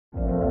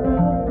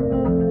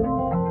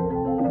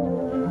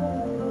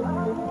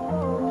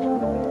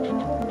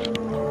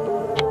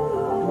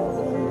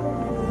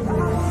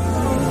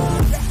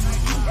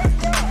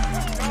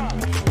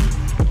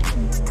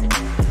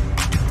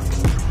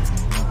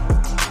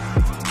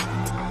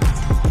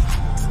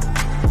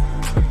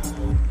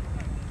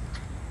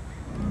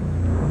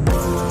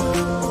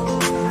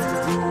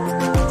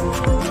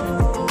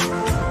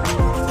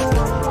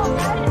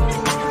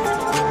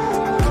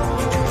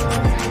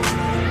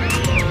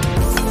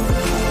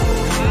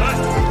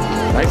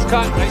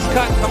Nice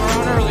cut, come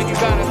around early, you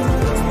got it.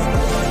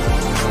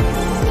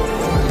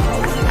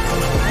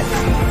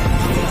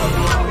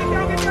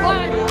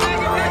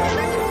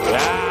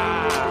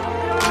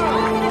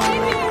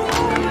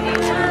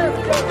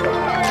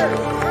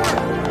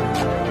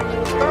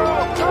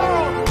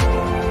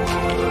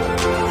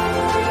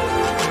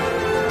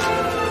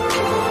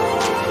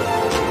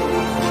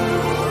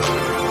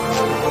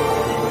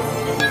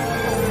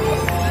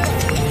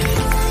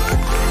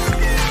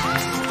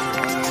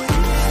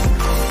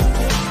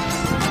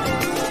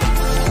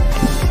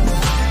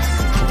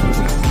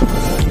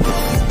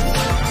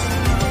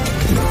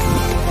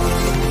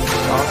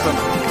 Awesome.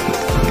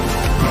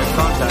 Nice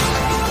contact.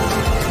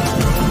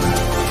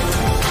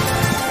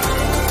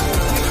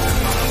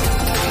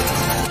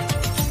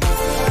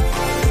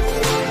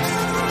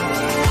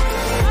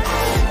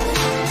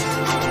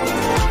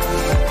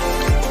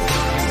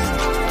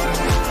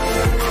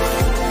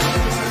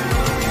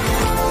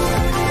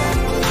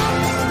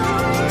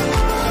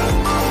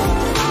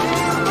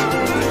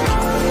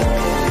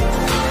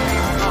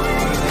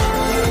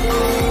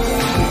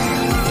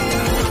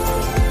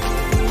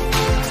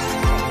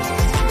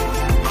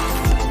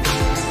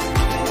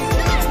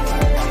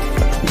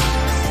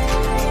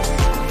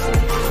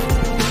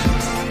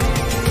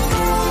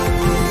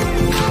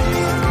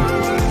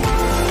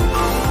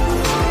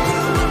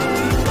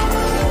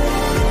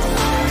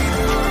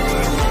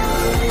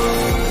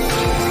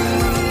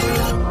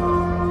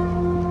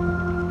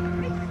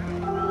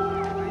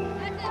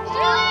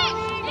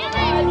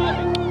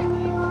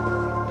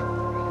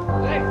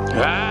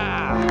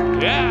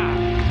 Yeah!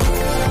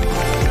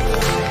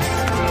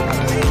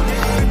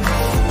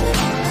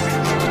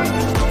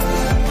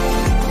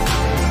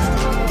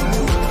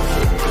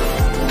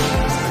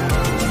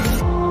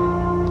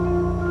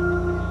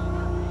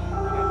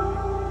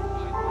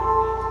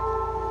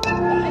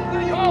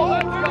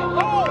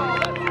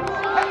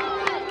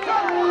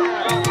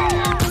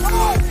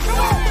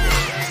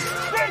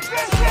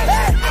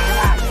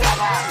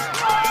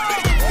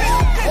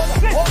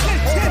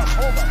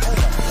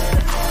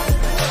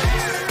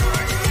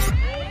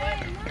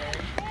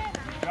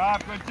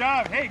 Good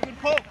job. Hey, good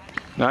pull.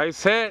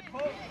 Nice hit.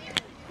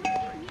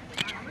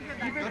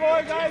 Keep it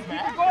going, guys.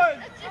 Keep it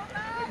going.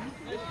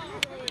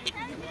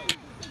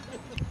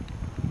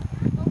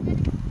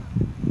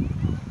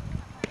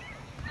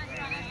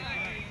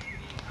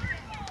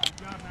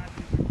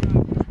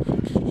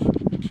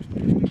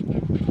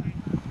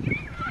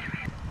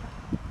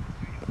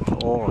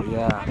 Oh,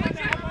 yeah.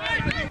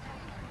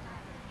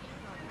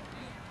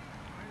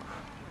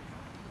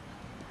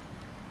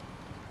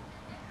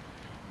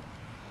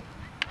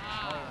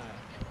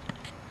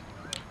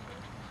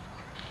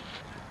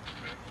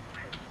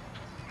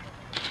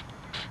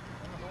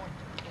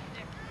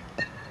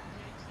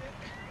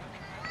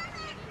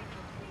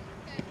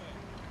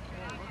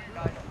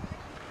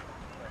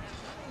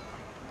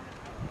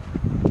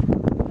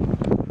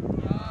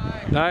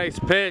 Nice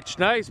pitch,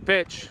 nice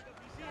pitch.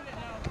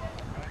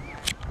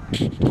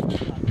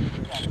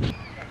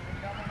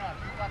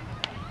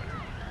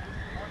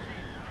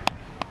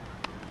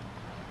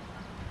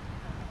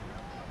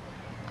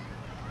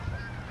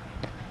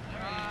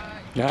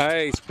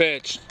 Nice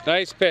pitch,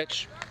 nice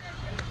pitch.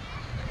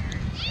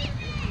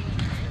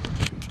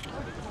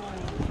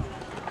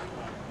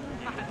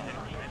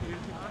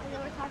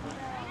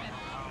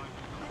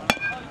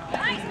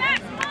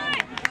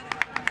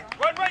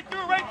 Run right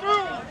through, right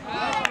through.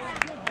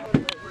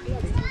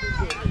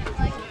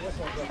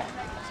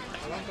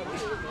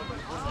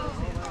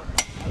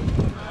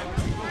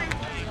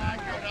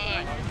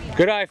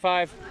 Good eye,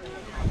 5.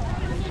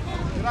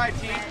 Good eye,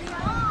 team.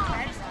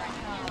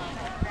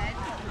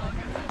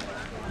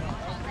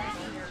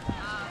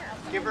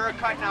 Give her a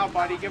cut now,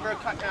 buddy. Give her a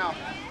cut now.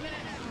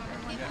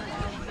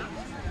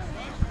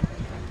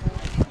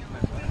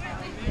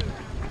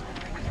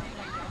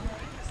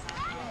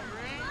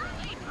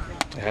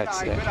 That's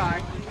good it. Good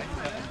eye.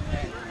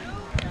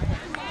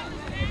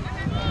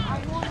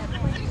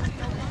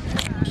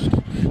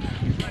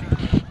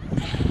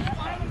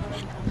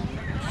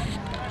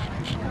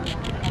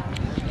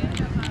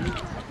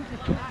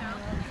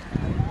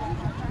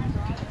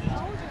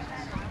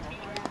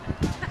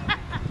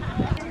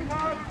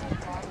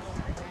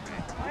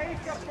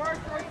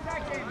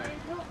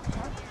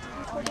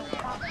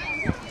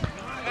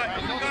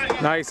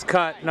 Nice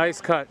cut, nice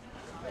cut.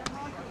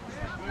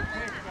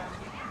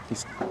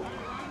 He's...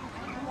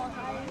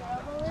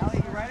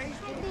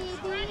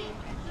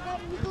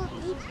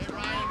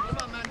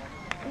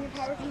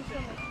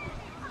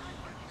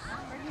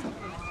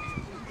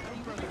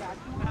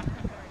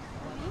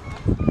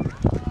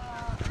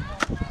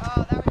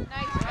 Oh, that was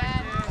nice,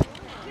 man.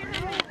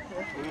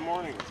 In the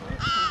morning.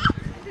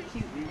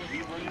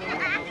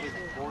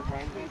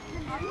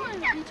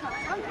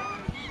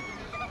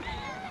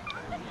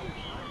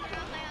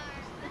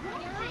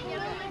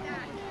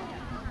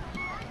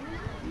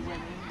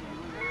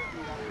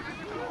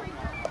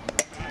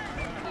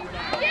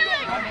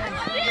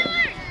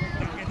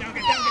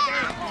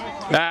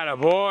 That a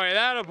boy,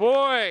 that a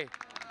boy.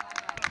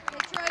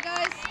 Good try,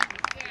 guys.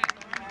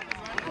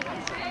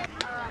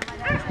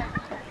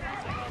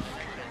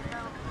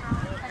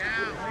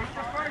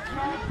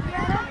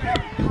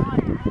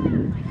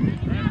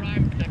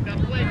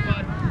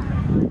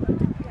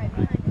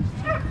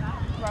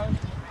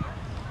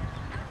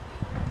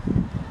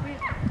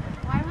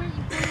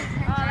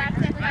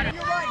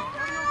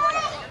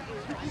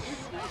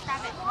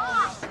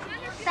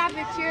 Stop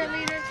it,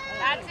 cheerleader.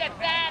 That's it,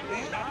 Ben.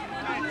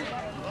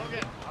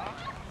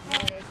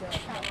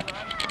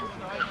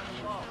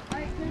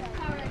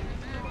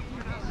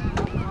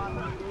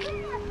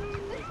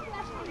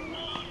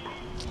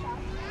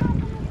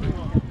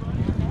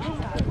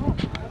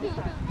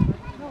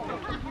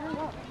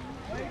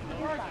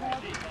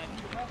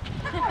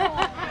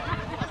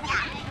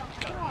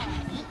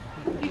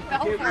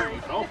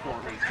 Fell for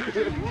me.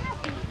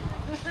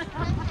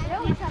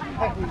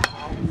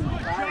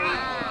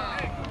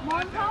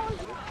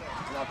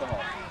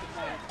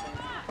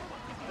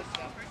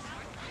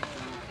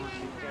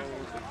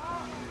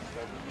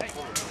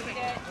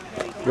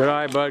 Good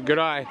eye, bud. Good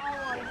eye.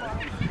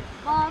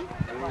 Mom?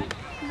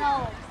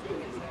 No.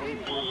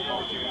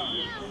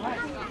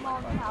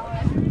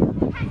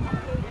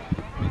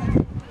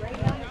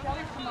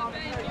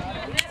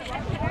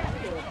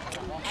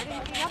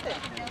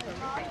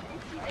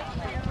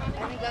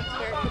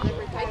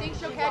 I think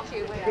she'll catch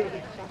you.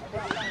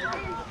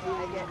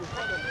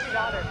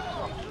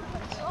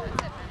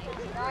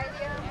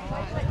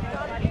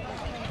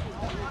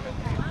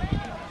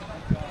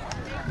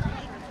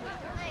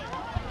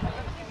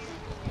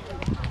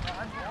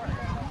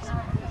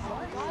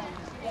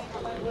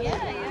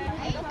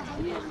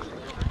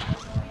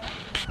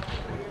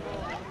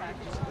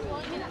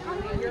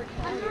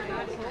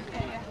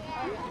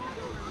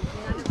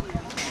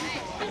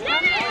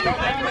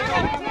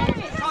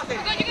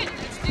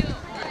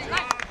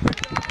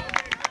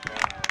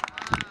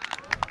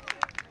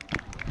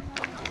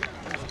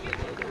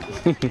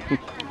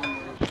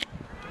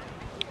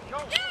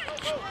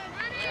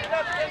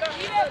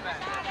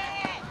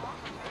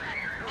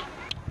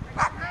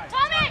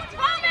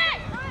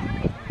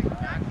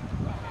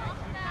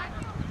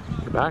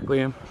 Get back,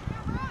 Liam.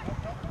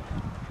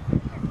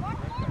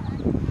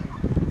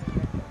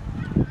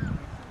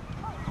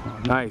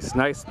 Oh,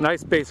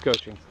 nice base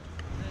coaching.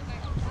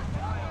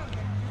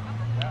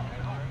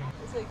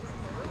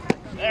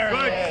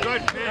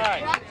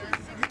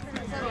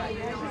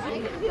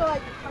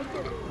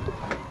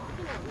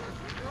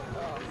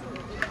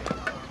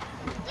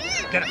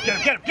 Good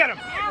pitch. Get him.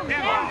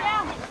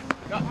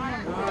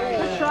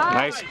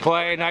 Nice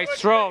play, nice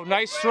throw.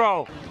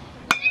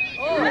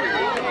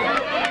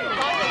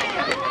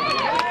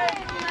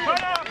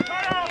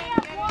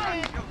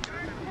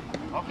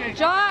 Good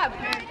job.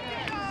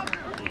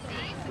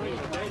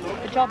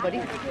 Good job, buddy.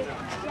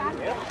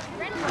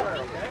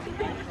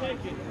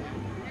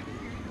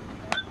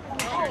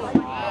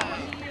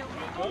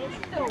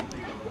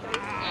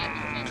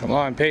 Come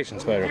on,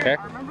 patience, bud, okay?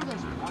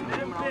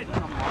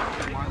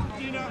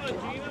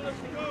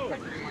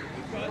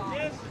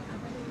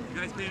 You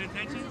guys paying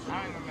attention?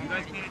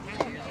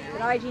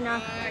 Good eye,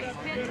 Gina.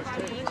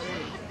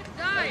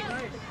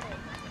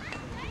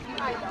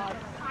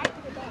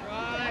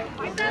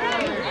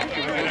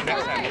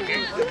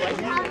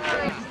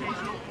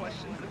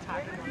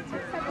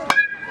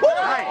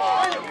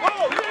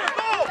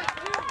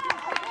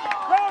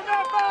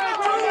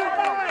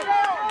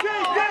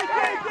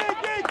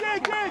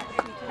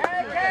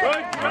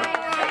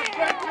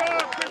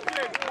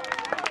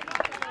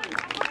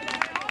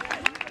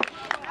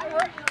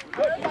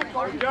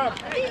 Good job.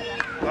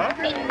 Huh?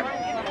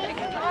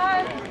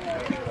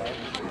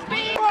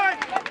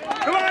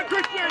 Come on,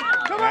 Christian!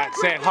 Come on!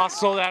 That's it,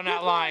 hustle down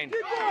that line.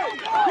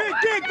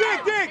 Dig!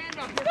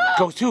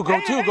 Go two. Go!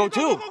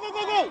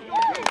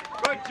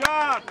 Good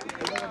job!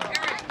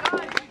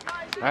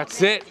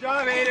 That's it. Good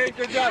job, Aiden.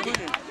 Good job.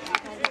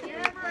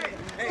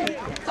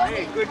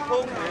 Hey, good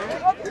pull,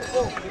 man. Good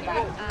pull.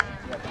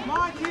 Come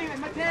on, team.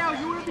 Mateo,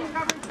 you want to be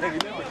covered. Hey,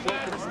 remember, short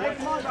to the snake.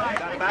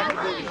 That back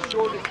is the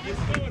shortest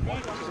distance.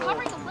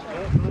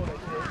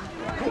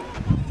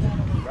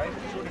 Right?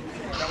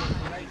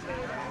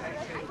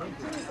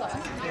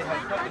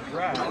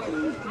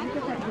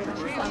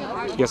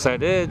 Yes, I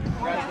did.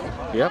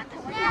 Yep.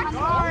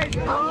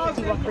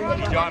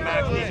 John,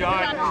 Max.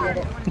 John.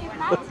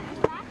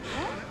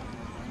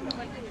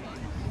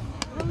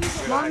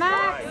 Come on,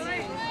 Max.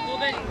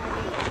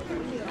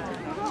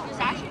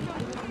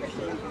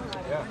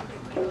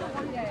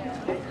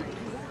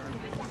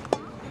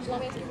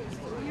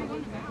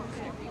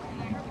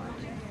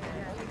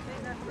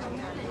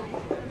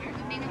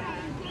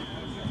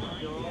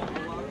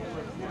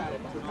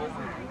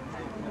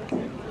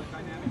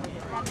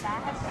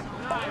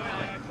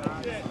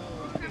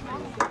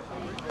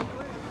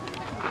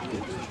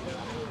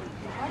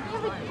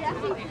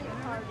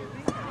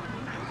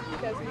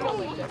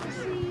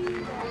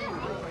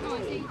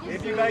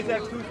 If you guys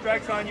have 2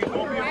 strikes on you,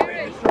 don't be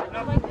afraid to shorten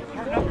up on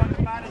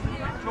the bat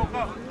and choke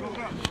up.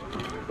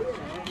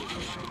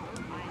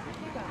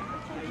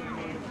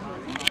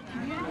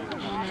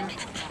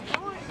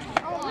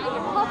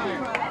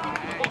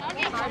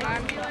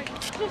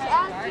 just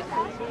ask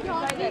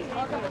John.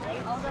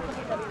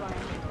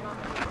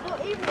 Well,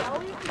 even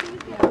all you can do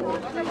is get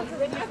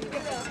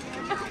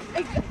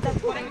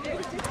that's what I do.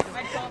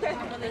 I saw them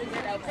when they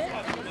did outfit.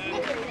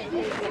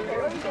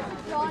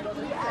 John, he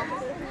actually looks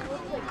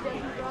like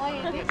Jim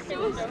Ryan. It's so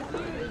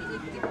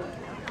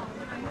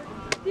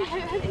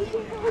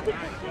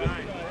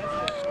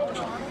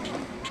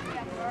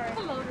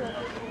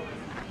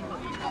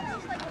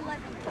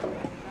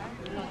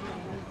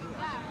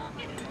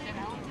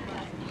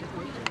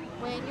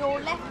when your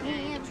left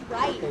hand's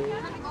right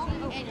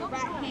and your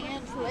right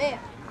hand's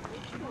left.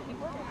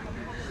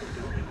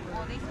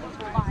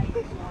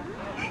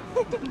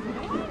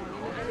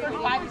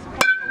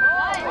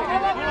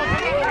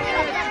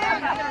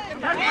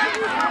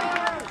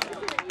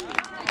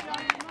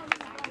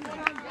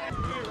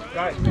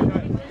 Guys,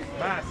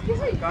 mask.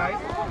 Guys,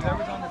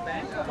 whoever's on the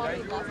bench,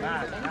 guys,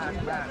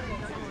 mask.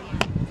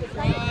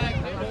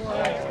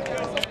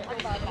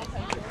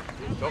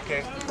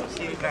 Okay,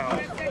 see it now.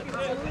 Alright,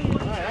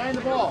 eye on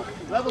the ball.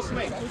 Level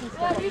swing.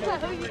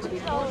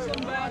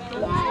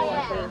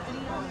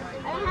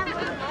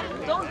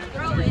 Don't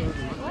throw it.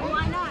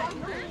 Why not?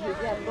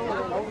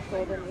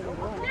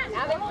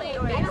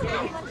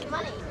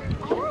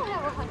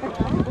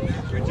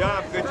 Good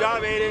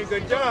job, Aiden,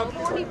 good job.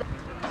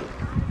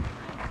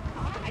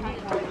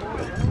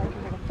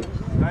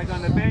 Guys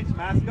on the bench,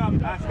 mask up,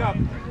 mask up.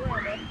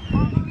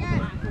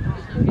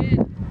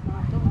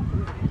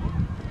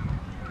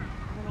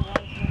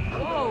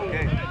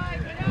 Okay.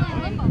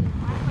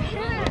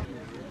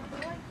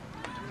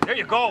 There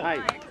you go.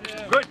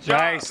 Good job.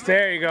 Nice.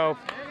 There you go.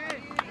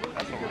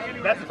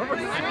 That's what we're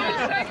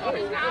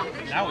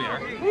now we are.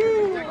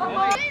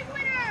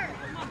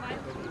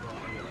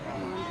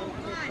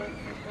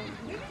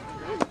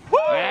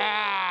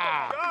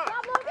 Yeah.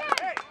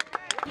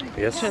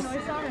 Yes. You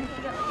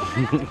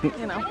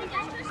know,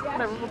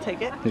 whatever, we'll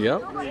take it.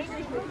 Yep.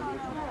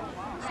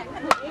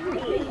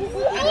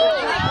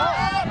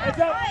 Heads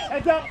up,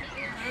 heads up.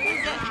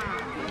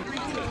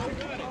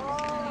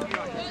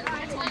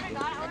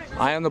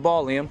 Eye on the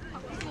ball, Liam.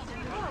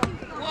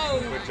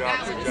 Good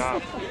job, good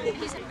job.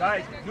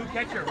 Guys, new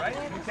catcher, right?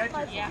 New catcher,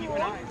 so keep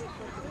an eye.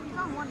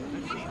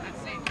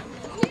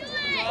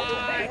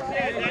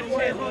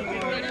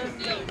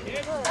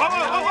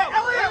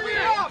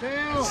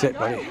 Sit,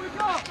 buddy.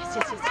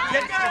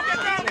 Get down, get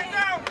down, get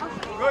down!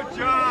 Good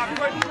job,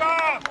 good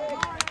job!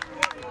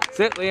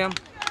 Sit, Liam.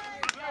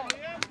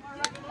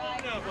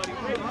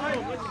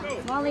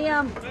 Come on,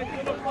 Liam.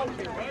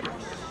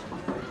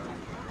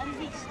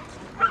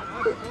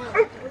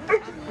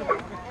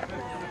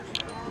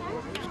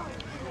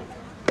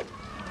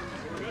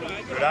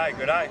 Good eye,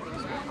 good eye.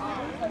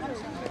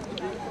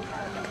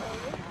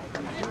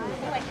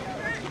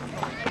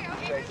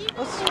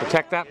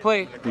 Protect that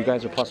plate. You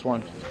guys are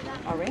 +1.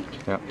 Are we?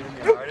 Yep.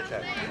 Heart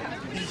attack.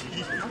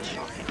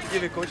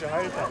 Give it coach a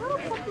heart attack.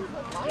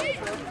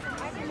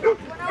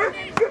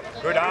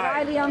 Good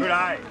eye, good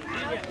eye.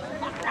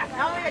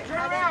 Elliot, turn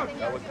around.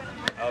 That was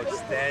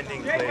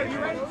outstanding play. Really?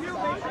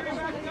 Outstanding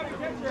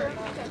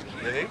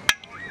play.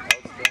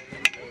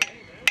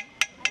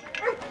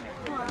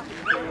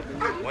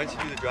 Once you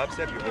do the drop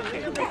step, you're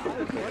okay. You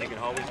can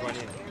always run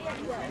in.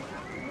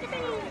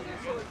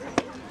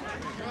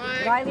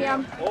 Bye,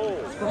 Liam. Oh,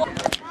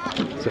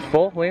 Is it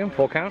full, Liam?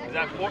 Full count? is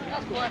that full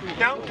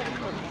count?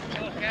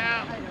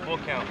 Full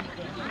count.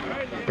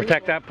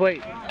 Protect that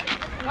plate.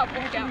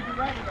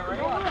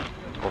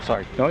 Oh,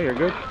 sorry. No, you're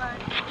good.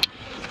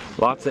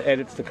 Lots of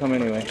edits to come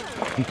anyway.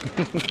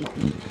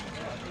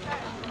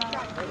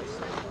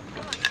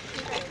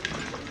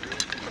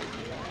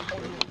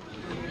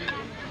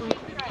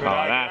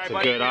 Oh, that's a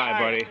good eye,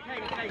 buddy.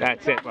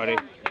 That's it, buddy.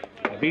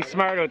 Be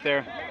smart out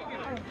there.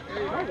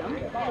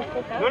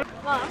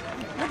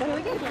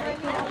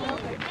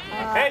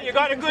 Hey, you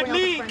got a good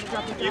lead.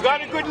 You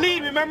got a good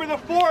lead. Remember the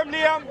form,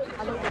 Liam.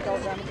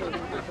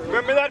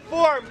 Remember that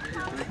form.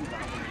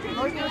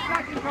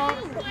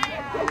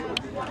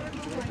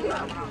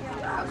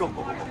 Go.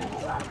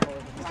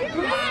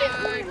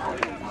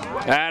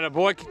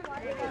 Attaboy.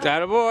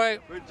 Attaboy.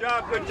 Good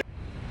job, good job.